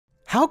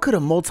How could a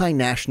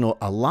multinational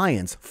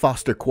alliance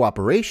foster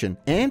cooperation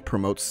and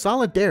promote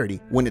solidarity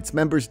when its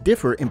members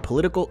differ in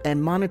political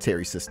and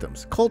monetary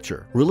systems,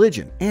 culture,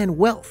 religion, and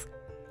wealth?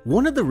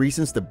 One of the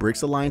reasons the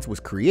BRICS alliance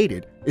was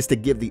created is to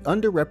give the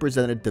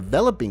underrepresented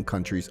developing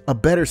countries a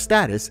better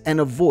status and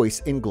a voice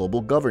in global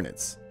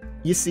governance.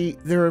 You see,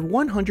 there are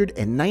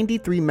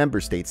 193 member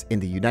states in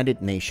the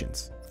United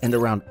Nations, and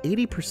around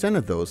 80%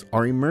 of those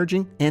are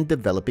emerging and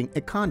developing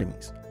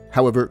economies.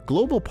 However,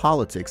 global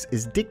politics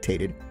is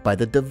dictated by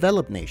the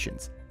developed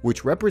nations,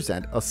 which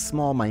represent a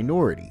small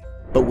minority.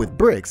 But with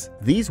BRICS,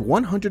 these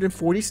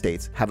 140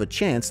 states have a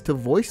chance to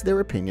voice their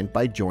opinion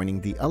by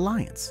joining the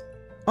alliance.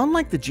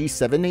 Unlike the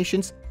G7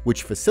 nations,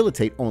 which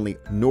facilitate only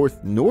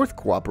North-North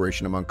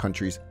cooperation among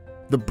countries,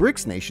 the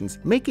BRICS nations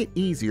make it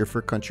easier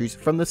for countries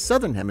from the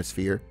Southern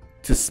Hemisphere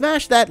to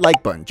smash that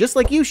like button, just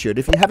like you should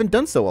if you haven't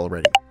done so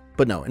already.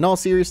 But no, in all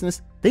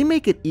seriousness, they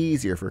make it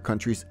easier for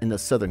countries in the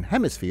Southern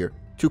Hemisphere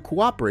to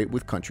cooperate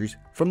with countries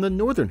from the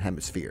Northern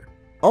Hemisphere.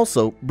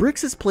 Also,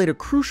 BRICS has played a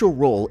crucial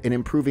role in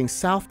improving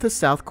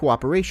South-to-South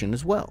cooperation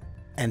as well.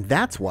 And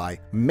that's why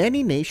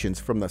many nations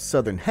from the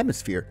Southern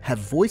Hemisphere have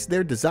voiced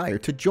their desire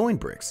to join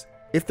BRICS.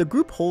 If the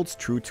group holds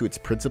true to its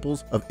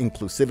principles of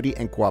inclusivity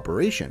and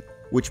cooperation,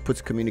 which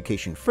puts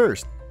communication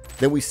first,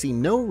 then we see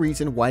no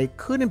reason why it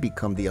couldn't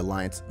become the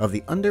alliance of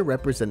the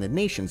underrepresented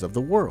nations of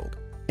the world.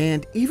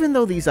 And even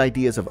though these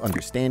ideas of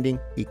understanding,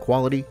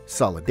 equality,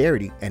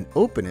 solidarity, and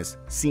openness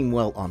seem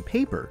well on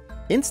paper,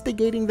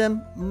 instigating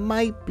them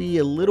might be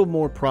a little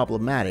more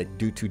problematic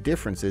due to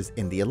differences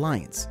in the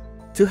alliance.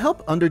 To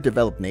help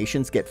underdeveloped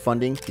nations get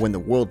funding when the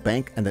World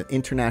Bank and the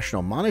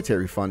International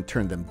Monetary Fund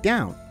turned them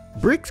down,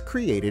 BRICS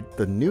created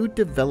the New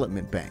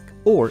Development Bank,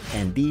 or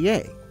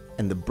NDA,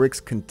 and the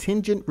BRICS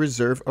Contingent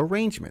Reserve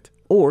Arrangement,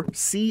 or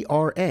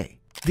CRA.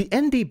 The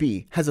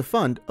NDB has a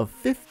fund of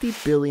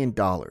 $50 billion,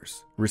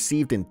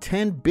 received in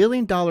 $10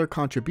 billion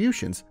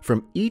contributions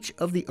from each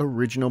of the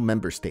original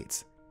member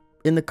states.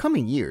 In the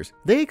coming years,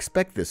 they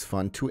expect this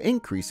fund to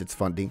increase its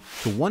funding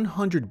to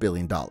 $100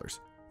 billion,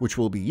 which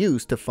will be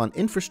used to fund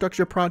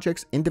infrastructure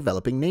projects in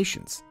developing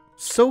nations.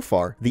 So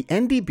far, the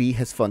NDB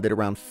has funded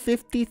around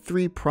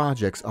 53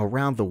 projects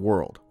around the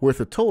world, worth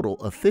a total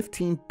of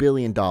 $15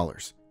 billion.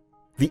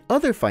 The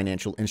other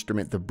financial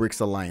instrument the BRICS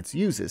alliance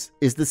uses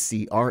is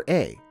the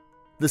CRA.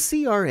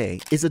 The CRA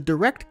is a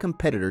direct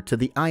competitor to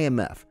the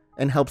IMF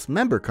and helps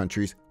member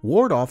countries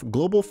ward off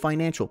global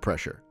financial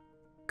pressure.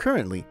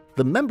 Currently,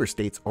 the member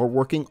states are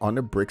working on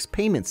a BRICS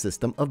payment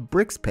system of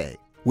BRICS-Pay,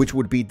 which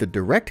would be the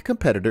direct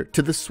competitor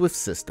to the SWIFT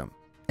system.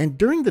 And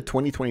during the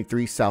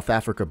 2023 South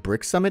Africa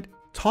BRICS Summit,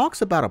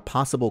 talks about a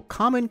possible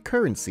common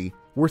currency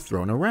were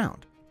thrown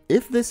around.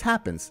 If this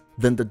happens,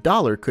 then the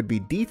dollar could be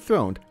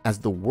dethroned as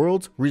the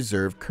world's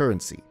reserve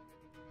currency.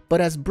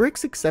 But as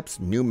BRICS accepts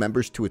new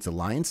members to its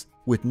alliance,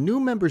 with new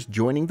members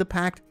joining the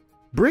pact,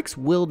 BRICS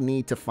will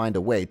need to find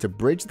a way to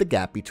bridge the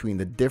gap between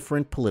the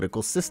different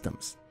political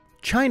systems.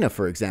 China,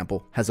 for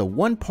example, has a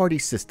one-party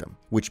system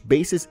which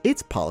bases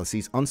its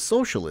policies on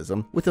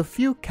socialism with a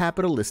few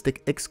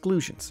capitalistic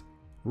exclusions.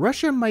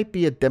 Russia might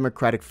be a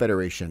democratic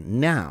federation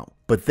now,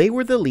 but they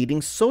were the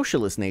leading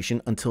socialist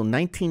nation until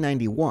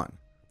 1991.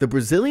 The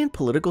Brazilian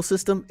political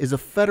system is a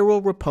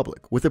federal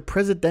republic with a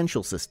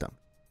presidential system.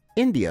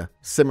 India,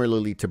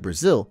 similarly to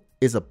Brazil,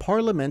 is a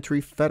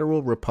parliamentary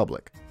federal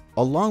republic,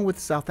 along with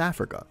South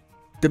Africa.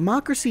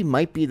 Democracy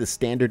might be the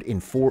standard in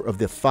 4 of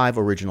the 5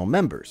 original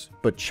members,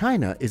 but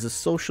China is a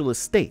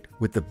socialist state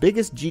with the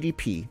biggest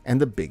GDP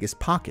and the biggest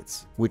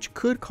pockets, which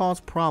could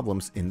cause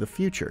problems in the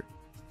future.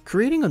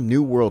 Creating a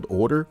new world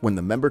order when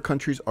the member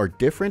countries are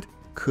different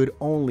could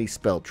only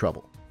spell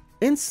trouble.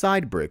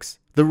 Inside BRICS,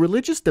 the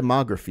religious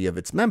demography of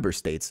its member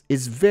states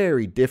is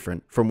very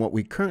different from what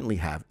we currently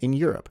have in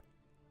Europe.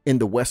 In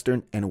the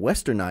Western and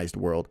Westernized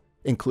world,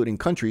 including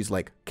countries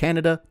like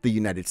Canada, the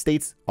United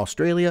States,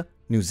 Australia,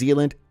 New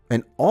Zealand,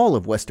 and all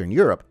of Western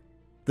Europe,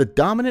 the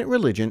dominant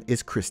religion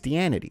is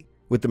Christianity,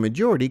 with the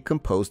majority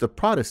composed of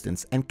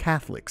Protestants and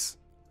Catholics.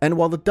 And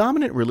while the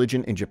dominant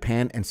religion in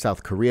Japan and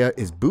South Korea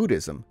is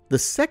Buddhism, the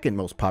second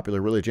most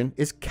popular religion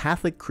is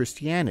Catholic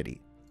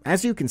Christianity.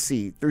 As you can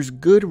see, there's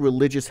good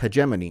religious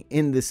hegemony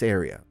in this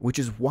area, which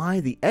is why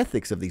the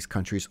ethics of these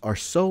countries are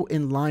so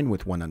in line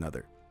with one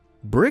another.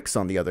 BRICS,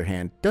 on the other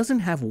hand, doesn't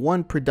have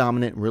one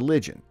predominant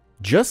religion.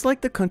 Just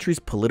like the country's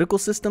political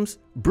systems,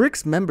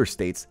 BRICS member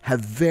states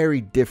have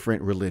very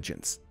different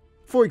religions.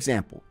 For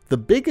example, the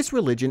biggest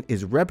religion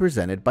is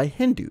represented by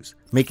Hindus,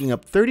 making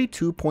up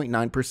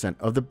 32.9%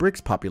 of the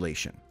BRICS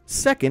population.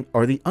 Second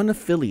are the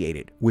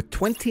unaffiliated, with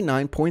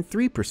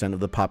 29.3% of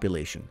the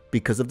population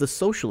because of the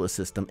socialist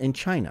system in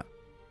China.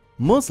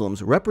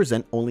 Muslims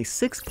represent only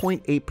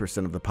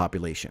 6.8% of the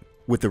population,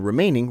 with the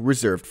remaining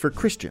reserved for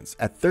Christians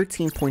at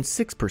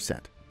 13.6%,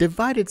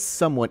 divided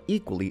somewhat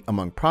equally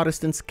among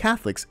Protestants,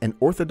 Catholics, and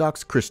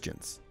Orthodox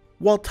Christians.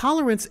 While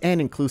tolerance and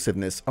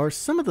inclusiveness are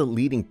some of the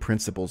leading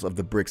principles of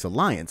the BRICS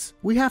alliance,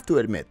 we have to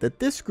admit that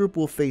this group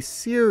will face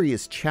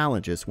serious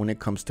challenges when it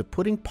comes to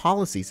putting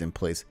policies in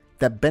place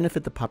that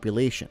benefit the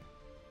population.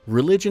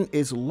 religion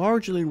is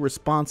largely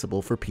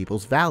responsible for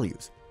people's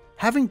values.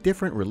 Having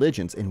different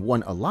religions in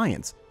one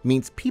alliance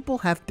means people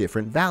have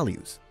different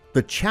values.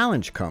 The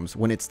challenge comes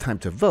when it's time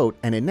to vote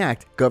and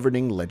enact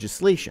governing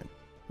legislation.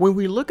 When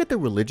we look at the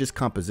religious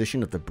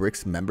composition of the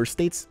BRICS member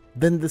states,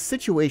 then the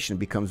situation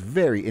becomes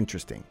very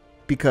interesting.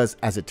 Because,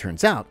 as it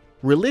turns out,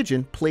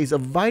 religion plays a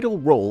vital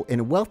role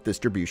in wealth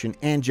distribution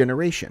and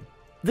generation.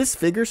 This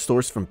figure,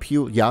 sourced from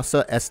Pew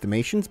Yasa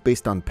estimations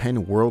based on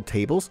Penn World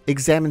Tables,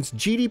 examines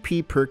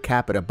GDP per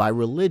capita by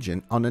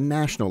religion on a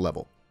national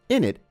level.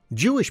 In it,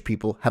 Jewish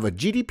people have a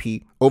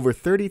GDP over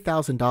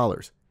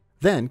 $30,000.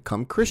 Then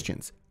come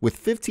Christians,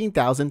 with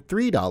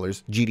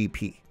 $15,003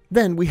 GDP.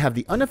 Then we have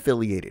the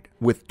unaffiliated,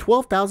 with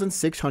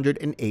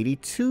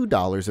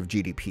 $12,682 of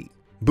GDP.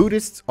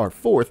 Buddhists are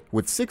fourth,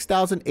 with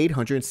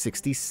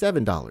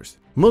 $6,867.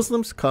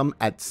 Muslims come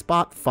at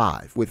spot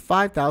 5, with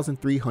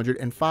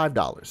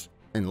 $5,305.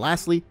 And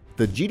lastly,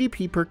 the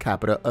GDP per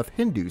capita of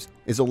Hindus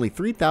is only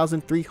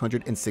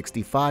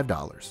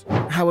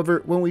 $3,365.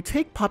 However, when we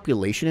take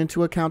population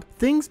into account,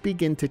 things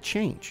begin to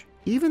change.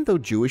 Even though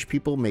Jewish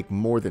people make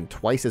more than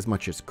twice as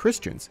much as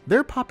Christians,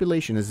 their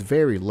population is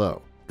very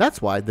low.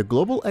 That's why the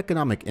global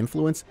economic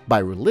influence by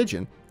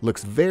religion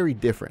looks very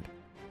different.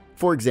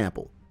 For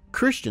example,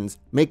 Christians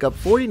make up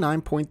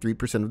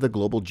 49.3% of the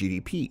global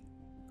GDP.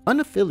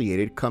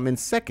 Unaffiliated come in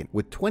second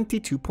with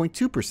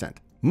 22.2%.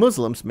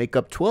 Muslims make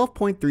up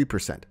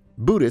 12.3%.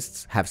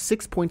 Buddhists have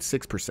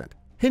 6.6%.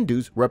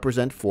 Hindus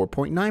represent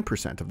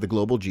 4.9% of the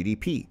global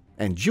GDP.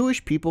 And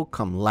Jewish people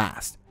come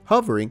last,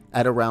 hovering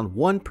at around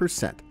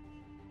 1%.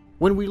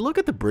 When we look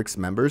at the BRICS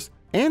members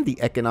and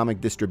the economic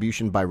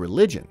distribution by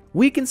religion,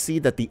 we can see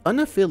that the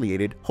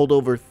unaffiliated hold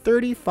over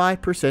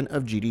 35%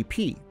 of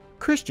GDP.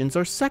 Christians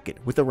are second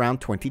with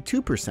around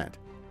 22%.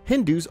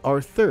 Hindus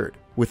are third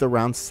with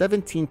around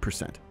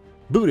 17%.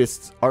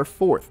 Buddhists are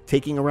fourth,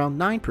 taking around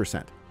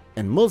 9%.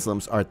 And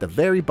Muslims are at the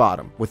very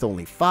bottom with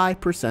only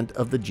 5%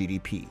 of the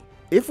GDP.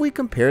 If we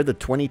compare the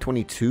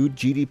 2022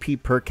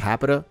 GDP per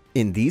capita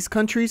in these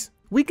countries,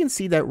 we can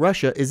see that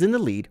Russia is in the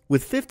lead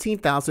with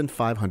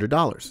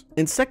 $15,500.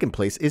 In second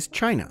place is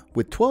China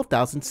with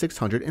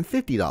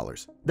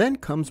 $12,650. Then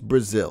comes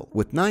Brazil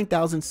with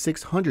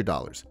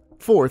 $9,600.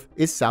 Fourth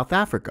is South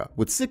Africa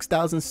with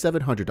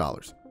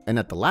 $6,700. And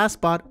at the last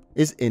spot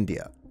is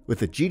India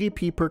with a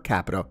GDP per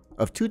capita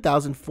of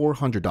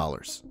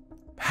 $2,400.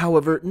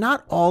 However,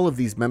 not all of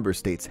these member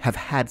states have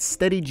had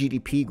steady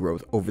GDP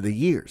growth over the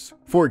years.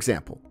 For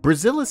example,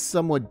 Brazil is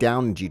somewhat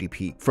down in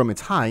GDP from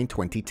its high in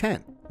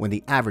 2010, when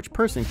the average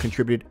person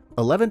contributed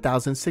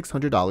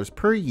 $11,600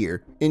 per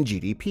year in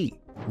GDP.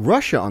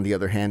 Russia, on the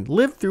other hand,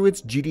 lived through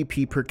its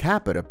GDP per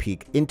capita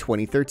peak in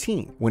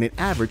 2013, when it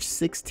averaged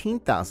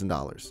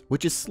 $16,000,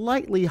 which is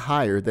slightly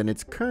higher than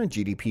its current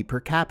GDP per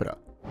capita.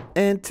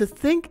 And to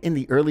think, in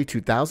the early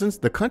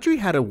 2000s, the country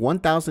had a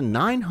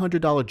 $1,900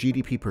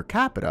 GDP per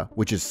capita,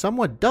 which is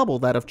somewhat double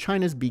that of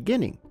China's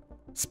beginning.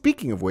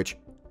 Speaking of which,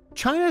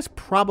 China is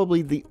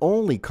probably the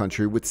only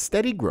country with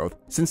steady growth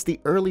since the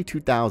early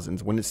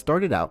 2000s, when it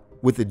started out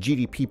with a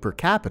GDP per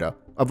capita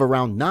of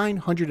around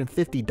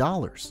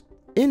 $950.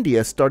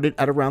 India started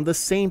at around the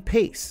same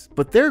pace,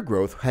 but their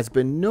growth has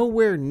been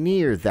nowhere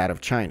near that of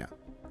China.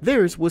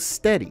 Theirs was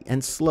steady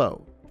and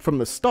slow from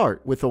the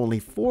start, with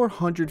only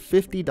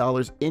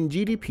 $450 in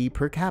GDP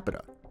per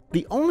capita.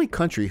 The only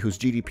country whose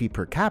GDP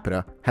per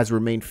capita has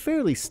remained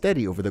fairly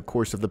steady over the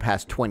course of the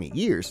past 20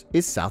 years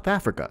is South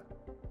Africa.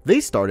 They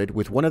started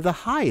with one of the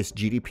highest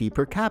GDP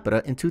per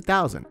capita in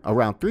 2000,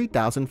 around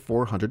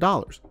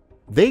 $3,400.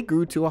 They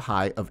grew to a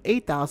high of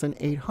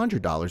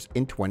 $8,800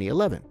 in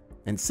 2011,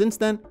 and since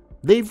then,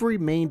 they've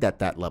remained at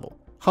that level,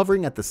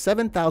 hovering at the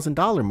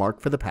 $7,000 mark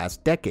for the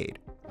past decade.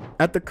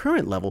 At the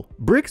current level,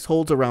 BRICS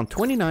holds around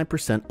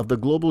 29% of the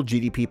global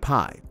GDP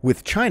pie,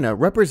 with China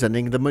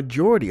representing the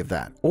majority of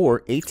that,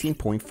 or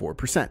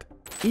 18.4%.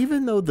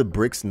 Even though the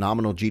BRICS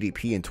nominal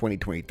GDP in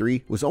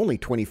 2023 was only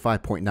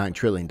 $25.9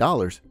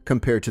 trillion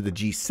compared to the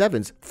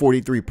G7's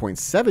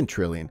 $43.7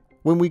 trillion,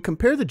 when we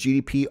compare the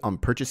GDP on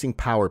purchasing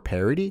power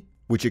parity,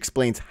 which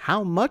explains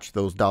how much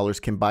those dollars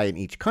can buy in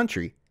each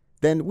country,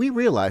 then we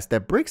realize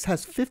that BRICS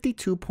has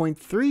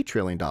 $52.3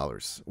 trillion,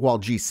 while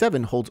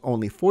G7 holds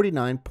only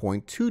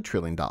 $49.2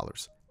 trillion.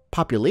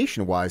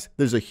 Population-wise,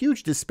 there's a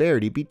huge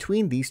disparity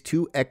between these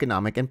two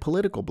economic and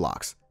political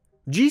blocs.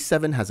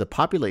 G7 has a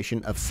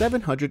population of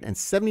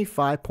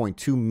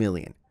 775.2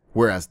 million,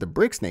 whereas the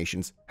BRICS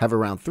nations have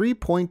around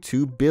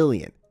 3.2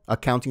 billion,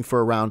 accounting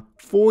for around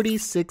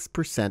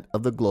 46%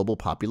 of the global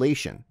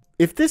population.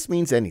 If this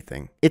means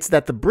anything, it's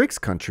that the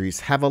BRICS countries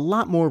have a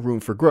lot more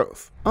room for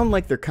growth,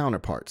 unlike their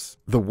counterparts.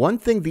 The one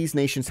thing these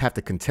nations have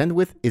to contend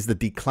with is the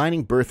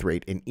declining birth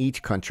rate in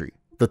each country.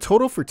 The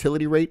total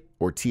fertility rate,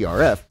 or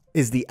TRF,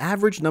 is the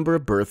average number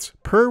of births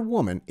per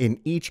woman in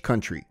each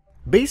country.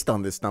 Based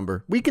on this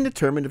number, we can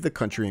determine if the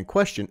country in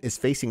question is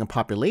facing a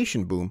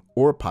population boom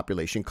or a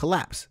population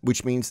collapse,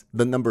 which means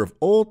the number of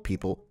old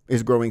people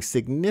is growing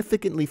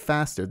significantly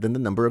faster than the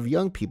number of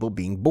young people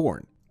being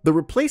born. The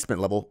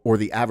replacement level, or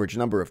the average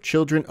number of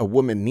children a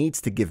woman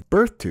needs to give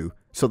birth to,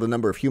 so the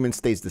number of humans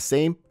stays the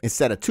same, is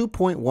set at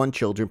 2.1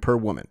 children per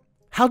woman.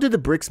 How did the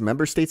BRICS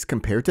member states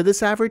compare to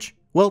this average?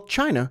 Well,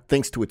 China,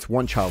 thanks to its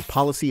one-child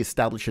policy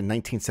established in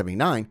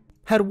 1979,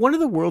 had one of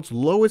the world's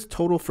lowest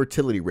total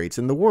fertility rates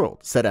in the world,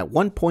 set at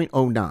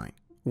 1.09.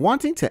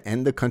 Wanting to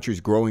end the country's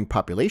growing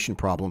population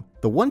problem,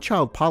 the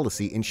one-child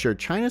policy ensured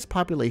China's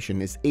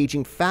population is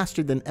aging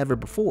faster than ever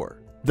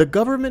before. The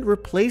government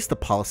replaced the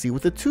policy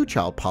with a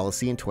two-child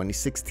policy in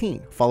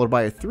 2016, followed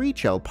by a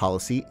three-child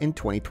policy in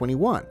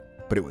 2021.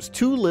 But it was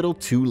too little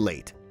too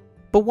late.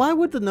 But why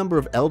would the number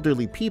of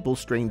elderly people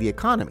strain the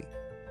economy?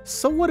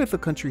 So what if a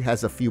country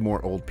has a few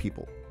more old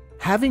people?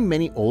 Having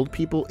many old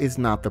people is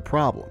not the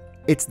problem.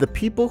 It's the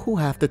people who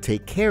have to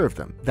take care of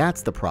them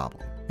that's the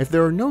problem. If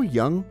there are no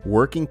young,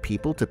 working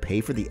people to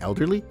pay for the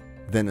elderly,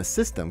 then the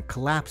system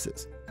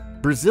collapses.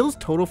 Brazil's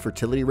total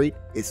fertility rate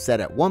is set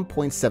at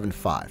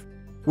 1.75,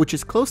 which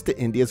is close to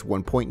India's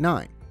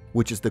 1.9,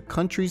 which is the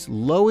country's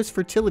lowest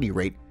fertility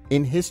rate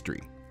in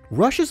history.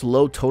 Russia's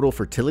low total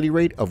fertility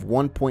rate of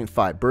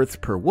 1.5 births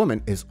per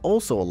woman is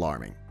also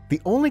alarming.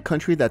 The only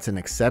country that's an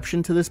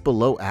exception to this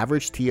below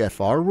average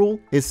TFR rule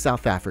is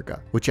South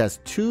Africa, which has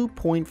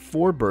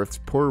 2.4 births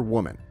per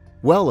woman,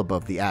 well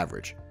above the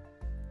average.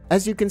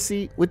 As you can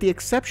see, with the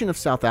exception of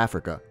South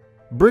Africa,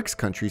 BRICS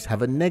countries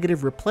have a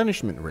negative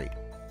replenishment rate.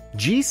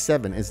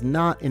 G7 is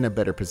not in a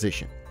better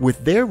position,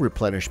 with their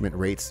replenishment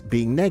rates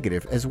being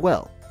negative as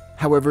well.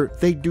 However,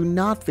 they do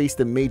not face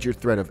the major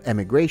threat of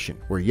emigration,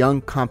 where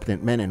young,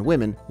 competent men and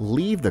women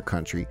leave the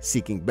country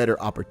seeking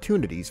better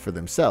opportunities for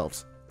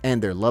themselves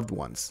and their loved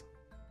ones.